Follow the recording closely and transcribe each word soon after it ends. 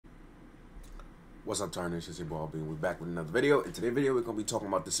What's up, Tarnish? It's your boy Bean. We're back with another video. In today's video, we're gonna be talking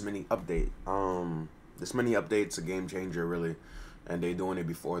about this mini update. This mini update's a game changer, really, and they doing it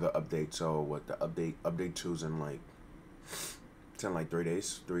before the update. So what the update 2's in like, it's in like 3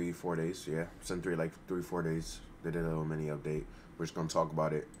 days, 4 days. Yeah, it's in 4 days. They did a little mini update. We're just gonna talk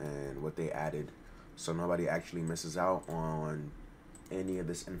about it and what they added, so nobody actually misses out on any of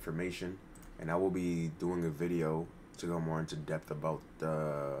this information. And I will be doing a video to go more into depth about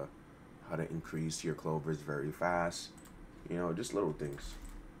the how to increase your clovers very fast, you know, just little things.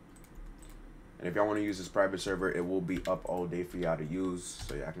 And if y'all want to use this private server, it will be up all day for y'all to use,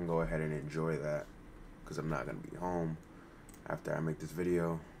 so y'all can go ahead and enjoy that, because I'm not going to be home after I make this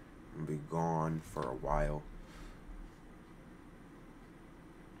video. I'm going to be gone for a while.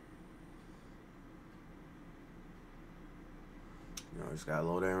 You know, just got to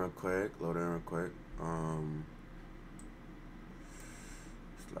load in real quick,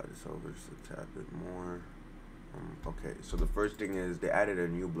 slide this over just to tap it more. Okay, so the first thing is they added a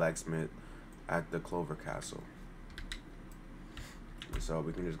new blacksmith at the Clover Castle. So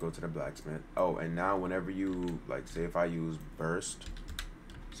we can just go to the blacksmith. Oh, and now whenever you, like, say if I use burst,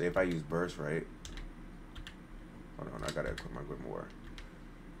 right? Hold on, I gotta equip my grimoire.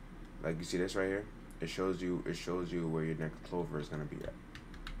 Like, you see this right here? It shows you where your next clover is gonna be at.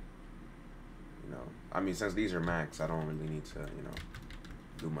 You know, I mean, since these are max, I don't really need to, you know,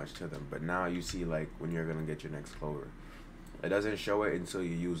 do much to them. But now you see, like, when you're gonna get your next clover, it doesn't show it until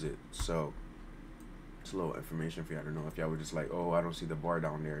you use it. So it's a little information for y'all to know. If y'all were just like, oh, I don't see the bar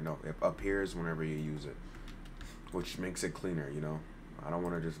down there, no, it appears whenever you use it, which makes it cleaner. You know, I don't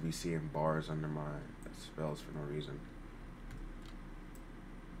want to just be seeing bars under my spells for no reason.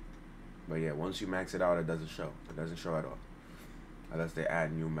 But yeah, once you max it out, it doesn't show. It doesn't show at all, unless they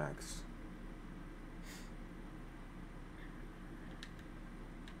add new max.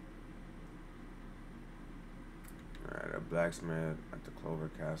 Alright, a blacksmith at the Clover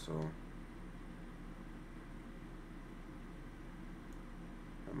Castle.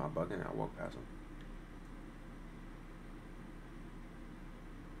 Am I bugging? I walk past him.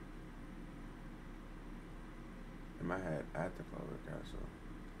 In my head, at the Clover Castle.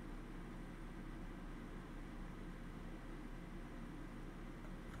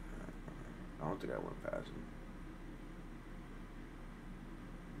 I don't think I went past him.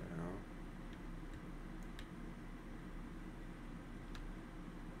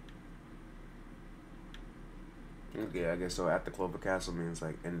 Okay, I guess so. At the Clover Castle means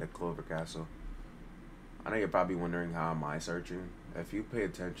like in the Clover Castle. I know you're probably wondering how am I searching. If you pay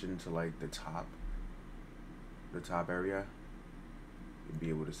attention to like the top area, you'll be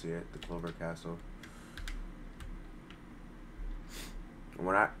able to see it. The Clover Castle.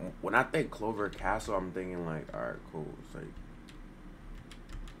 When I think Clover Castle, I'm thinking like, all right, cool. It's like,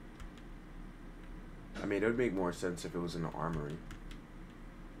 I mean, it would make more sense if it was in the armory.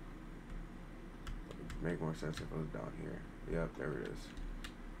 Make more sense if it was down here. Yep, there it is.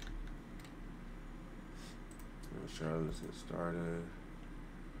 Sure, let's get started.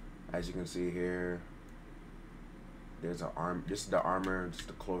 As you can see here, there's this is the armor, just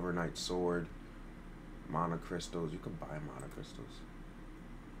the Clover Knight sword, mana crystals. You can buy mana crystals.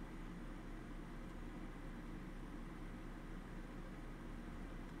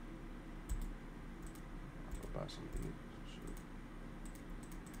 I'll buy some of these.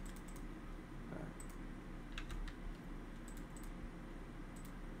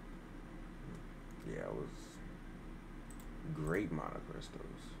 Yeah, it was great mana crystals.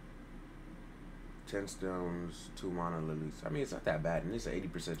 10 stones, 2 mana lilies. I mean, it's not that bad, and it's an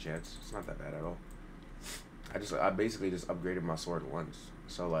 80% chance. It's not that bad at all. I basically just upgraded my sword once.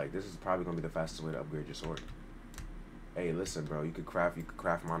 So like, this is probably gonna be the fastest way to upgrade your sword. Hey, listen, bro, you could craft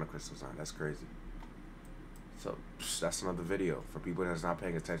mana crystals on. That's crazy. So that's another video for people that's not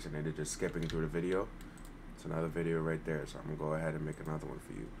paying attention and they're just skipping through the video. It's another video right there. So I'm gonna go ahead and make another one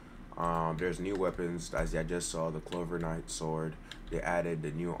for you. There's new weapons, as I just saw, the Clover Knight sword. They added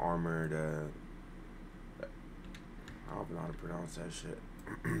the new armor, I don't know how to pronounce that shit.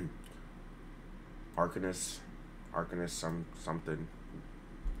 Arcanus something.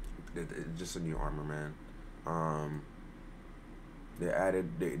 It's just a new armor, man.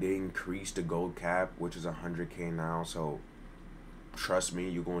 They increased the gold cap, which is 100K now. So trust me,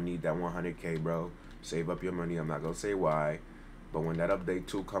 you're gonna need that 100K, bro. Save up your money. I'm not gonna say why. But when that update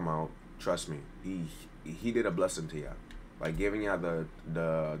 2 come out, trust me, he did a blessing to y'all. Like, giving y'all the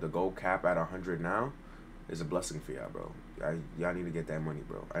gold cap at 100 now is a blessing for y'all, bro. Y'all need to get that money,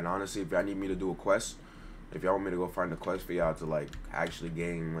 bro. And honestly, if y'all need me to do a quest, if y'all want me to go find a quest for y'all to like actually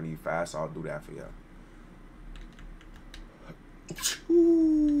gain money fast, I'll do that for y'all.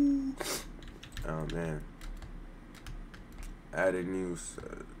 man. Added new,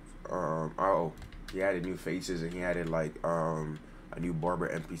 oh, he added new faces, and he added like a new barber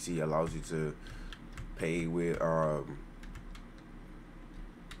NPC allows you to pay with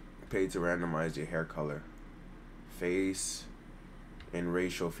pay to randomize your hair color, face, and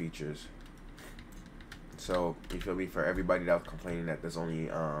racial features. So you feel me? For everybody that was complaining that there's only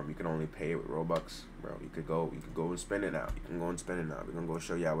you can only pay it with Robux, bro, you could go and spend it now. You can go and spend it now. We're gonna go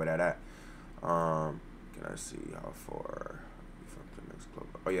show y'all where that at. Can I see how far from the next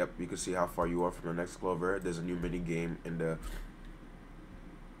clover? Oh yep, you can see how far you are from the next clover. There's a new mini game in the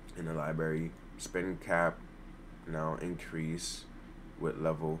library. Spin cap now increase with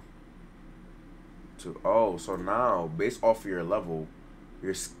level to, oh, so now based off of your level,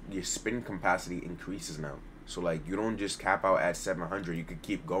 your spin capacity increases now. So like you don't just cap out at 700, you could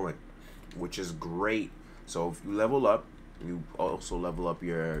keep going, which is great. So if you level up, you also level up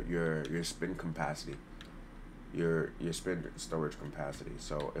your spin capacity, your spin storage capacity.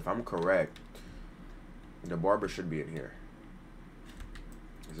 So if I'm correct, the barber should be in here.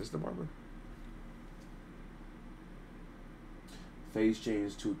 Is this the barber? Face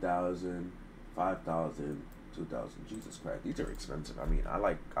change 2,000, 5,000, 2,000. Jesus Christ, these are expensive. I mean, I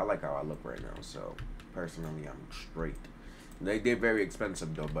like how I look right now. So personally, I'm straight. They're very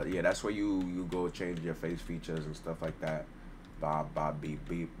expensive though. But yeah, that's where you go change your face features and stuff like that. Bob, beep,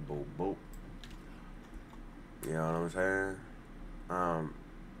 beep, boop, boop. You know what I'm saying?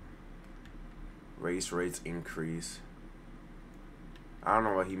 Race rates increase. I don't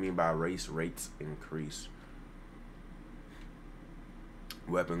know what he mean by race rates increase.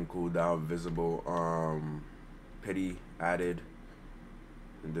 Weapon cooldown visible. Pity added.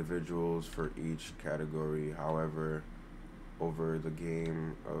 Individuals for each category. However, over the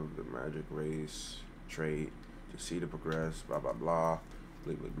game of the magic race trait to see to progress. Blah blah blah.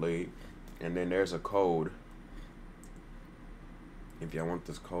 Blah. And then there's a code. If y'all want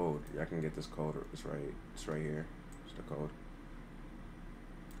this code, y'all can get this code. It's right here. It's the code.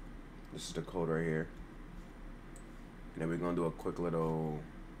 This is the code right here. And then we're gonna do a quick little,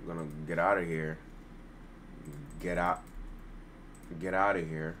 we're gonna get out of here. Get out of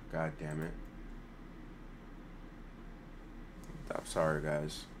here. God damn it. I'm sorry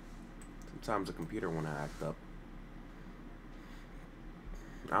guys. Sometimes the computer wanna act up.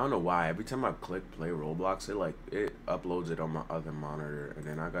 I don't know why. Every time I click play Roblox, it uploads it on my other monitor, and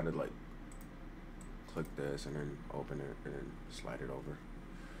then I gotta like click this and then open it and then slide it over.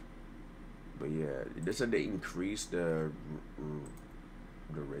 But yeah, they said they increased the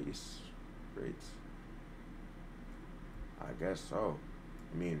rates. I guess so.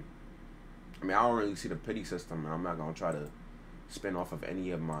 I mean, I don't really see the pity system, and I'm not gonna try to spin off of any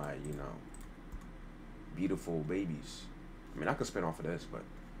of my, beautiful babies. I mean, I could spin off of this, but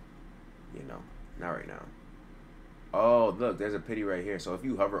not right now. Oh, look, there's a pity right here. So if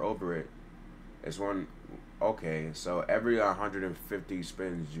you hover over it, it's one. Okay, so every 150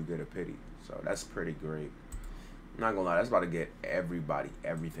 spins, you get a pity. So that's pretty great. I'm not gonna lie, that's about to get everybody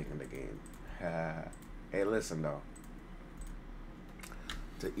everything in the game. Hey, listen though.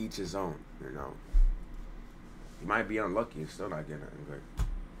 To each his own, You might be unlucky and still not getting anything good.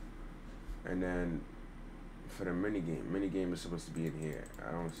 And then for the minigame is supposed to be in here.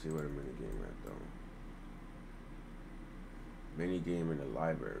 I don't see where the minigame at though. Minigame in the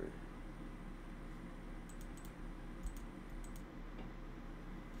library.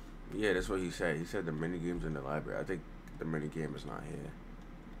 Yeah, that's what he said. He said the minigame's in the library. I think the minigame is not here.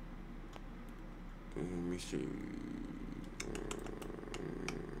 Let me see.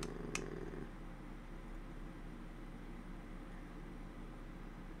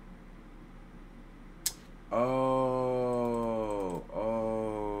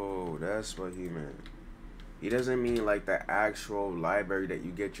 Oh, that's what he meant. He doesn't mean like the actual library that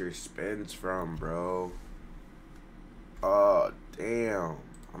you get your spins from, bro. Oh, damn.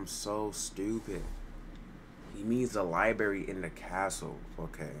 I'm so stupid. He means the library in the castle.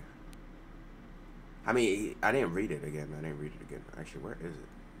 Okay. I mean, I didn't read it again. Actually, where is it?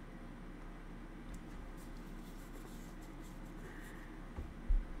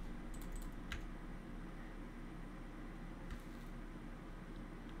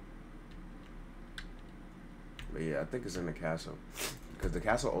 But yeah, I think it's in the castle. Because the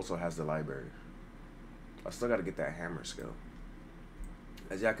castle also has the library. I still got to get that hammer skill.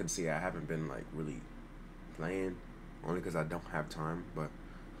 As y'all can see, I haven't been like really playing. Only because I don't have time. But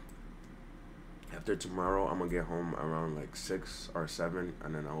after tomorrow, I'm going to get home around like 6 or 7.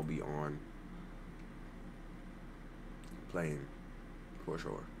 And then I'll be on playing for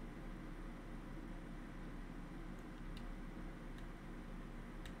sure.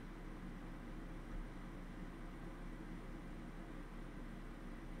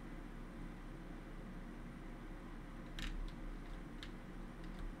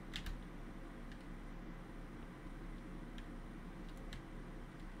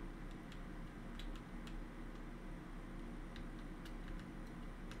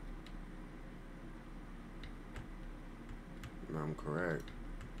 Correct.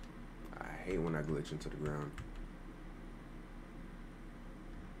 I hate when I glitch into the ground.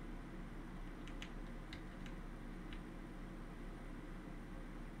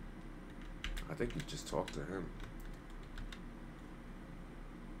 I think you just talked to him.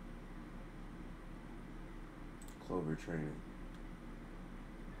 Clover training.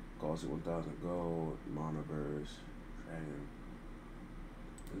 Cost 1,000 gold. Monoverse. Training.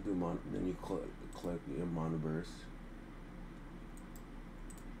 Let's do then you click the monoverse.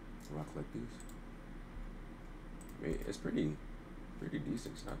 If I click these, I mean, it's pretty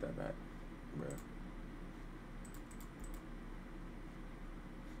decent. It's not that bad, bro.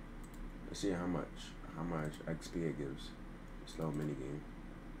 Let's see how much XP it gives. Slow mini game.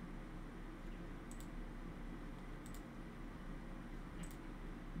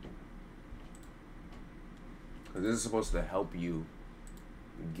 Because this is supposed to help you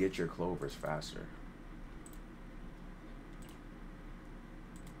get your clovers faster.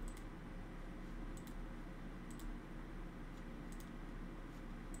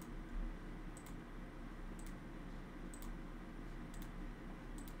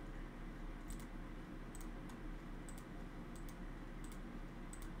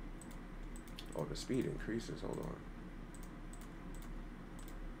 Oh, the speed increases. Hold on.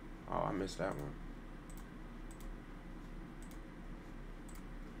 Oh, I missed that one.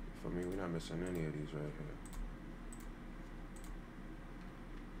 For me, we're not missing any of these right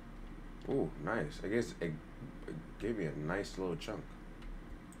here. Ooh, nice. I guess it gave me a nice little chunk.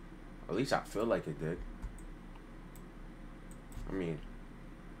 At least I feel like it did. I mean,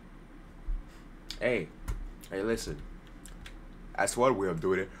 hey, listen. That's one way of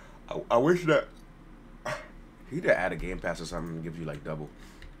doing it. I wish that he'd add a game pass or something and give you like double.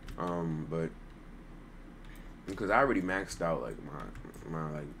 But because I already maxed out like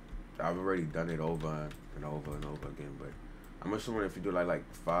my like I've already done it over and over and over again. But I'm assuming if you do like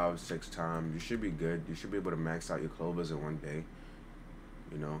 5-6 times, you should be good. You should be able to max out your clovers in one day.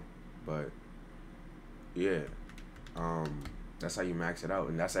 You know, but yeah, that's how you max it out,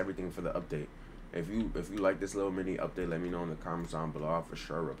 and that's everything for the update. If you like this little mini update, let me know in the comments down below. I'll for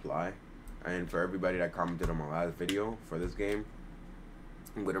sure reply. And for everybody that commented on my last video for this game,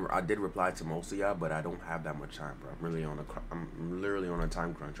 I did reply to most of y'all, but I don't have that much time, bro. I'm literally on a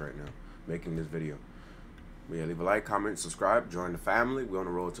time crunch right now making this video. But yeah, leave a like, comment, subscribe, join the family. We're on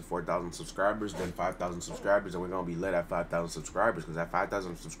the road to 4,000 subscribers, then 5,000 subscribers, and we're gonna be lit at 5,000 subscribers. Because at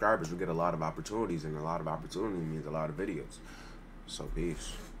 5,000 subscribers, we get a lot of opportunities, and a lot of opportunity means a lot of videos. So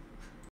peace.